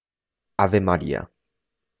アヴェマリア、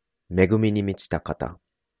恵みに満ちた方、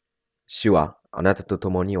主はあなたと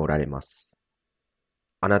共におられます。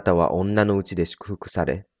あなたは女のうちで祝福さ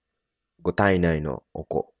れ、ご体内のお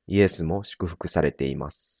子、イエスも祝福されてい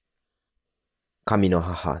ます。神の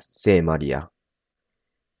母、聖マリア、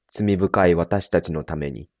罪深い私たちのた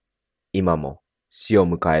めに、今も死を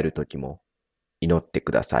迎える時も祈って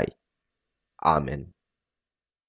ください。アーメン。